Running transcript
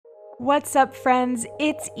What's up, friends?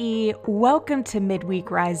 It's E. Welcome to Midweek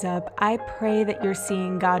Rise Up. I pray that you're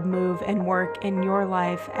seeing God move and work in your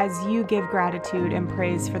life as you give gratitude and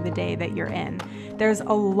praise for the day that you're in. There's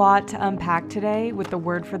a lot to unpack today with the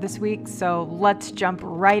word for this week, so let's jump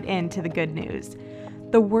right into the good news.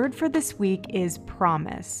 The word for this week is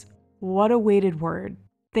promise. What a weighted word.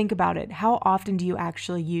 Think about it. How often do you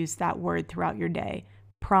actually use that word throughout your day?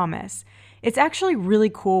 Promise. It's actually really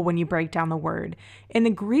cool when you break down the word. In the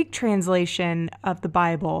Greek translation of the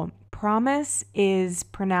Bible, promise is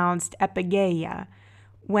pronounced epigeia.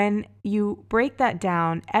 When you break that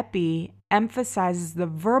down, epi emphasizes the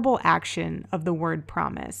verbal action of the word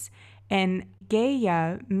promise, and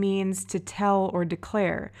geia means to tell or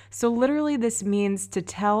declare. So literally this means to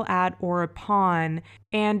tell at or upon,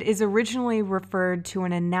 and is originally referred to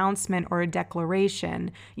an announcement or a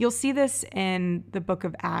declaration. You'll see this in the book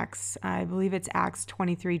of Acts. I believe it's Acts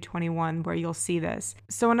 23:21 where you'll see this.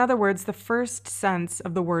 So in other words, the first sense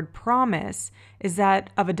of the word promise is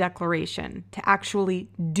that of a declaration, to actually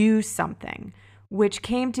do something, which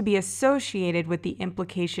came to be associated with the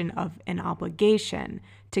implication of an obligation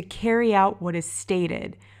to carry out what is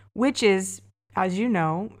stated, which is, as you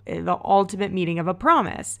know, the ultimate meaning of a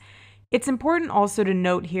promise. It's important also to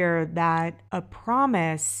note here that a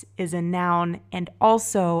promise is a noun and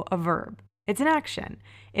also a verb. It's an action.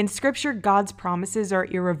 In Scripture, God's promises are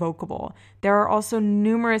irrevocable. There are also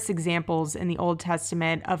numerous examples in the Old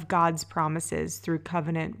Testament of God's promises through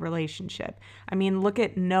covenant relationship. I mean, look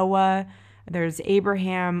at Noah. There's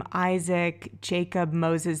Abraham, Isaac, Jacob,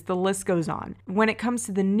 Moses, the list goes on. When it comes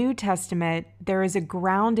to the New Testament, there is a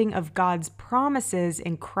grounding of God's promises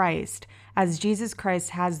in Christ, as Jesus Christ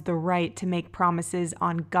has the right to make promises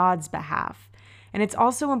on God's behalf. And it's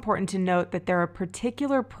also important to note that there are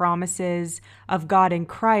particular promises of God in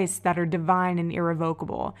Christ that are divine and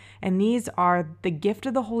irrevocable. And these are the gift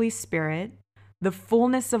of the Holy Spirit, the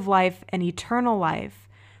fullness of life and eternal life,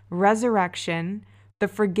 resurrection, the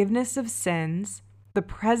forgiveness of sins, the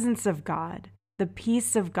presence of God, the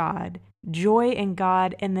peace of God, joy in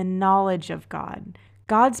God, and the knowledge of God.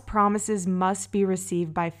 God's promises must be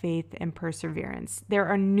received by faith and perseverance. There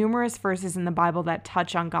are numerous verses in the Bible that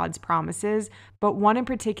touch on God's promises, but one in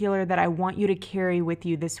particular that I want you to carry with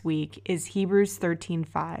you this week is Hebrews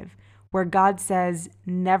 13:5, where God says,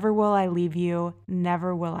 "Never will I leave you,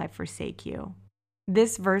 never will I forsake you."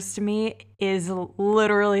 This verse to me is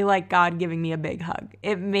literally like God giving me a big hug.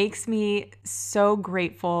 It makes me so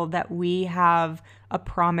grateful that we have a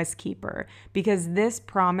promise keeper, because this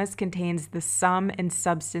promise contains the sum and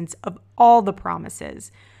substance of all the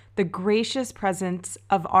promises. The gracious presence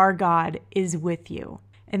of our God is with you.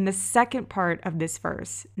 And the second part of this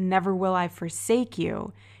verse, "Never will I forsake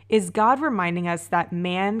you," is God reminding us that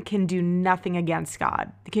man can do nothing against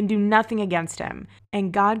God, can do nothing against him,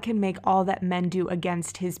 and God can make all that men do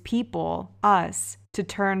against his people, us, to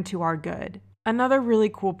turn to our good. Another really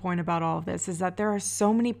cool point about all of this is that there are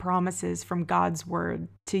so many promises from God's word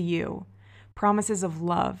to you. Promises of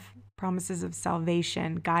love, promises of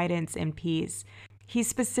salvation, guidance, and peace. He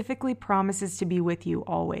specifically promises to be with you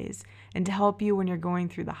always and to help you when you're going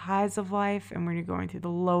through the highs of life and when you're going through the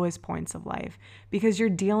lowest points of life, because you're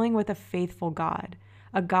dealing with a faithful God,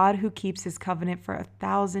 a God who keeps his covenant for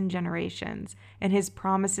 1,000 generations, and his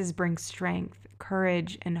promises bring strength,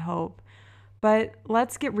 courage, and hope. But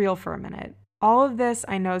let's get real for a minute. All of this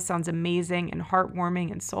I know sounds amazing and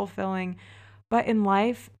heartwarming and soul-filling, but in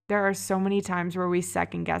life, there are so many times where we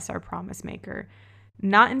second guess our promise maker.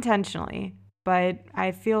 Not intentionally, but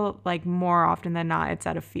I feel like more often than not, it's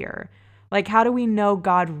out of fear. Like, how do we know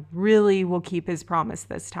God really will keep his promise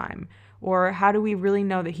this time? Or how do we really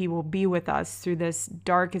know that he will be with us through this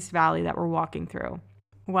darkest valley that we're walking through?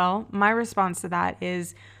 Well, my response to that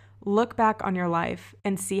is look back on your life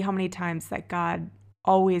and see how many times that God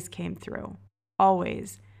always came through.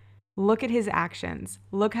 Always. Look at his actions.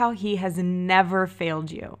 Look how he has never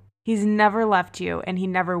failed you. He's never left you, and he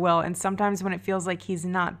never will. And sometimes when it feels like he's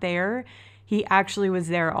not there, he actually was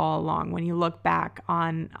there all along when you look back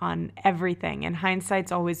on everything. And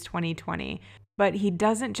hindsight's always 20/20. But he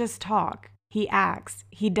doesn't just talk, he acts.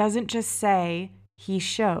 He doesn't just say, he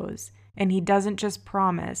shows. And he doesn't just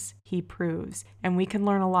promise, he proves. And we can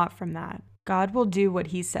learn a lot from that. God will do what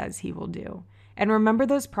he says he will do. And remember,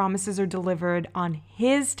 those promises are delivered on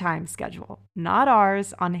his time schedule, not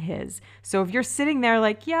ours, on his. So if you're sitting there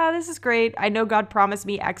like, yeah, this is great. I know God promised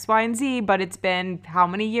me X, Y, and Z, but it's been how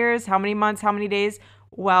many years, how many months, how many days?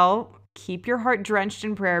 Well, keep your heart drenched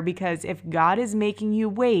in prayer, because if God is making you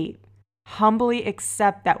wait, humbly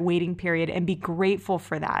accept that waiting period and be grateful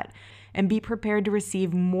for that. and be prepared to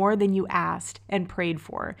receive more than you asked and prayed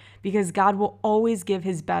for, because God will always give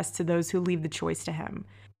his best to those who leave the choice to him.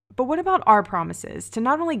 But what about our promises? To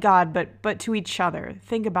not only God, but to each other.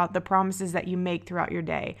 Think about the promises that you make throughout your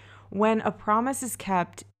day. When a promise is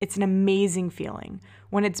kept, it's an amazing feeling.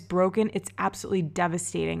 When it's broken, it's absolutely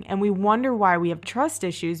devastating. And we wonder why we have trust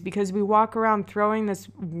issues, because we walk around throwing this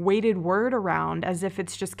weighted word around as if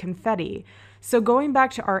it's just confetti. So going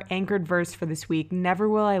back to our anchored verse for this week, never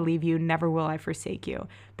will I leave you, never will I forsake you.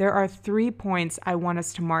 There are 3 points I want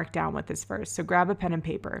us to mark down with this verse. So grab a pen and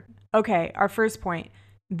paper. Okay, our first point.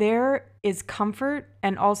 There is comfort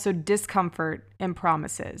and also discomfort in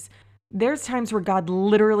promises. There's times where God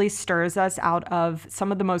literally stirs us out of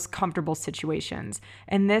some of the most comfortable situations.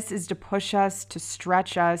 And this is to push us, to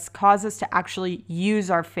stretch us, cause us to actually use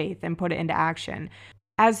our faith and put it into action.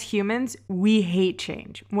 As humans, we hate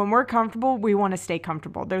change. When we're comfortable, we want to stay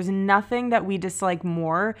comfortable. There's nothing that we dislike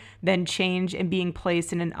more than change and being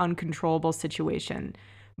placed in an uncontrollable situation.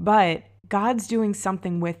 But God's doing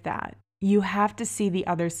something with that. You have to see the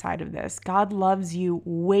other side of this. God loves you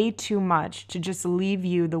way too much to just leave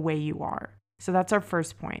you the way you are. So that's our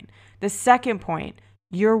first point. The second point,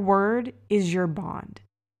 your word is your bond.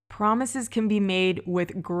 Promises can be made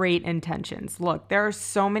with great intentions. Look, there are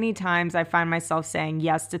so many times I find myself saying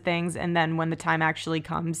yes to things, and then when the time actually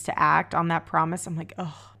comes to act on that promise, I'm like,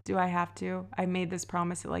 oh, do I have to? I made this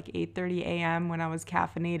promise at like 8:30 a.m. when I was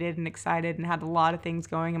caffeinated and excited and had a lot of things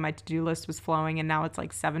going and my to-do list was flowing, and now it's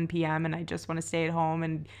like 7 p.m. and I just want to stay at home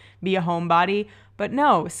and be a homebody. But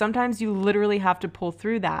no, sometimes you literally have to pull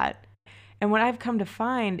through that. And what I've come to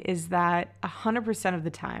find is that 100% of the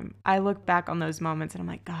time, I look back on those moments and I'm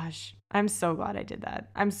like, gosh, I'm so glad I did that.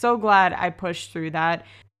 I'm so glad I pushed through that,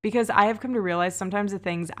 because I have come to realize sometimes the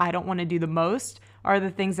things I don't want to do the most are the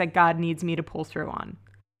things that God needs me to pull through on.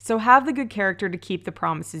 So have the good character to keep the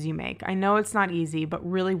promises you make. I know it's not easy, but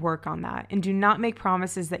really work on that. And do not make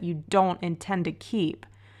promises that you don't intend to keep.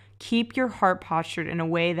 Keep your heart postured in a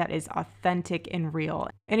way that is authentic and real.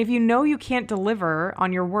 And if you know you can't deliver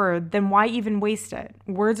on your word, then why even waste it?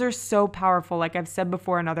 Words are so powerful, like I've said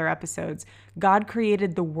before in other episodes. God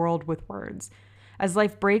created the world with words. As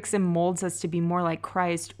life breaks and molds us to be more like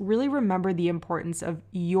Christ, really remember the importance of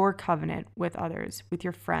your covenant with others, with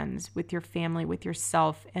your friends, with your family, with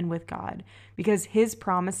yourself, and with God. Because his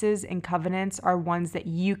promises and covenants are ones that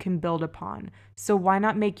you can build upon. So why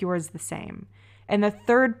not make yours the same? And the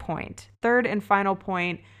third and final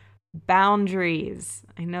point, boundaries.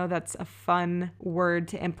 I know that's a fun word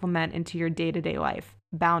to implement into your day-to-day life.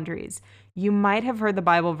 Boundaries. You might have heard the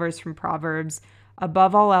Bible verse from Proverbs,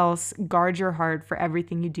 above all else, guard your heart, for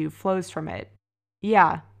everything you do flows from it.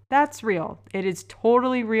 Yeah, that's real. It is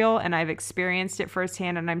totally real, and I've experienced it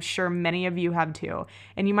firsthand, and I'm sure many of you have too.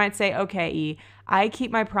 And you might say, okay, E, I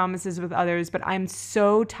keep my promises with others, but I'm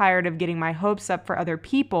so tired of getting my hopes up for other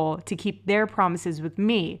people to keep their promises with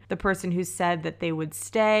me, the person who said that they would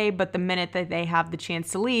stay, but the minute that they have the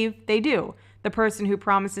chance to leave, they do. The person who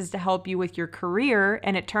promises to help you with your career,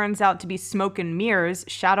 and it turns out to be smoke and mirrors.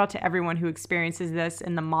 Shout out to everyone who experiences this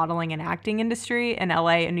in the modeling and acting industry in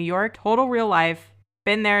LA and New York. Total real life.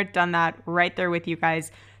 Been there, done that, right there with you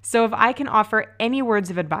guys. So if I can offer any words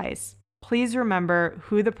of advice, please remember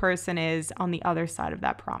who the person is on the other side of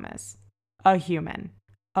that promise. A human.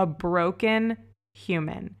 A broken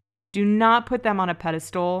human. Do not put them on a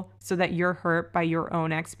pedestal so that you're hurt by your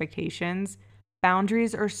own expectations.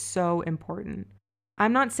 Boundaries are so important.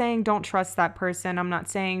 I'm not saying don't trust that person. I'm not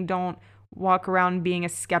saying don't walk around being a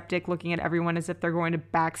skeptic, looking at everyone as if they're going to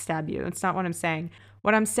backstab you. That's not what I'm saying.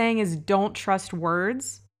 What I'm saying is don't trust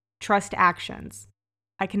words, trust actions.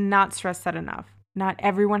 I cannot stress that enough. Not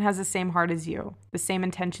everyone has the same heart as you, the same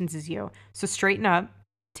intentions as you. So straighten up,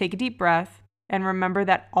 take a deep breath, and remember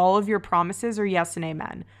that all of your promises are yes and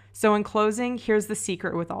amen. So in closing, here's the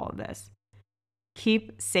secret with all of this.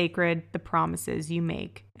 Keep sacred the promises you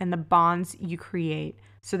make and the bonds you create,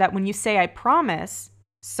 so that when you say, I promise,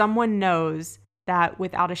 someone knows that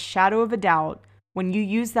without a shadow of a doubt, when you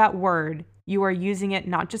use that word, you are using it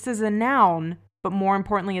not just as a noun, but more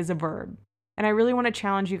importantly as a verb. And I really want to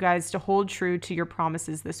challenge you guys to hold true to your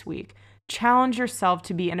promises this week. Challenge yourself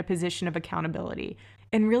to be in a position of accountability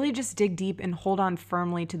and really just dig deep and hold on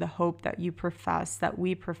firmly to the hope that you profess, that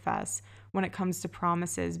we profess when it comes to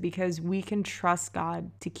promises, because we can trust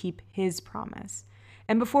God to keep his promise.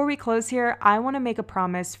 And before we close here, I want to make a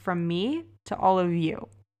promise from me to all of you.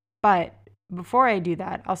 But before I do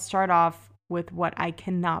that, I'll start off with what I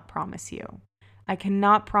cannot promise you. I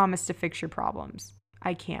cannot promise to fix your problems.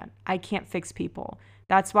 I can't. I can't fix people.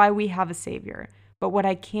 That's why we have a Savior. But what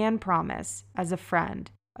I can promise as a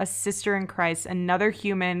friend a sister in Christ, another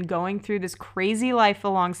human going through this crazy life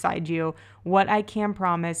alongside you, what I can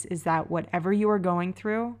promise is that whatever you are going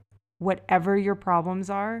through, whatever your problems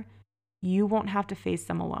are, you won't have to face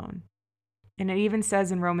them alone. And it even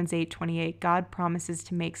says in Romans 8:28, God promises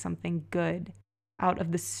to make something good out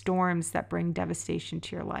of the storms that bring devastation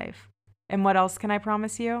to your life. And what else can I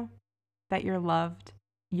promise you? That you're loved.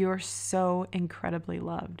 You're so incredibly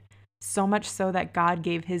loved. So much so that God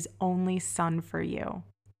gave his only son for you.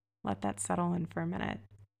 Let that settle in for a minute.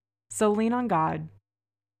 So lean on God.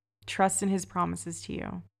 Trust in his promises to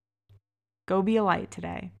you. Go be a light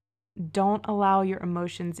today. Don't allow your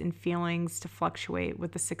emotions and feelings to fluctuate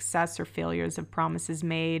with the success or failures of promises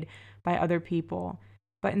made by other people,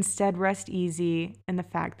 but instead rest easy in the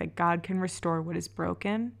fact that God can restore what is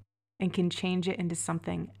broken and can change it into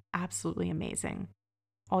something absolutely amazing.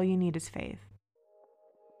 All you need is faith.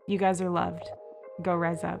 You guys are loved. Go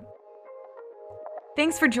rise up.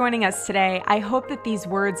 Thanks for joining us today. I hope that these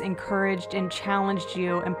words encouraged and challenged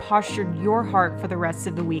you and postured your heart for the rest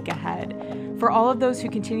of the week ahead. For all of those who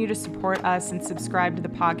continue to support us and subscribe to the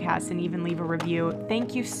podcast and even leave a review,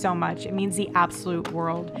 thank you so much. It means the absolute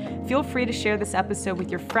world. Feel free to share this episode with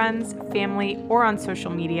your friends, family, or on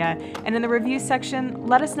social media. And in the review section,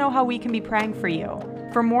 let us know how we can be praying for you.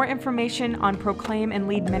 For more information on Proclaim and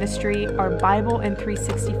Lead Ministry, our Bible in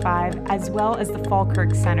 365, as well as the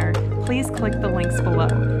Falkirk Center, please click the links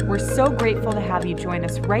below. We're so grateful to have you join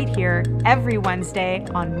us right here every Wednesday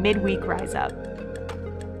on Midweek Rise Up.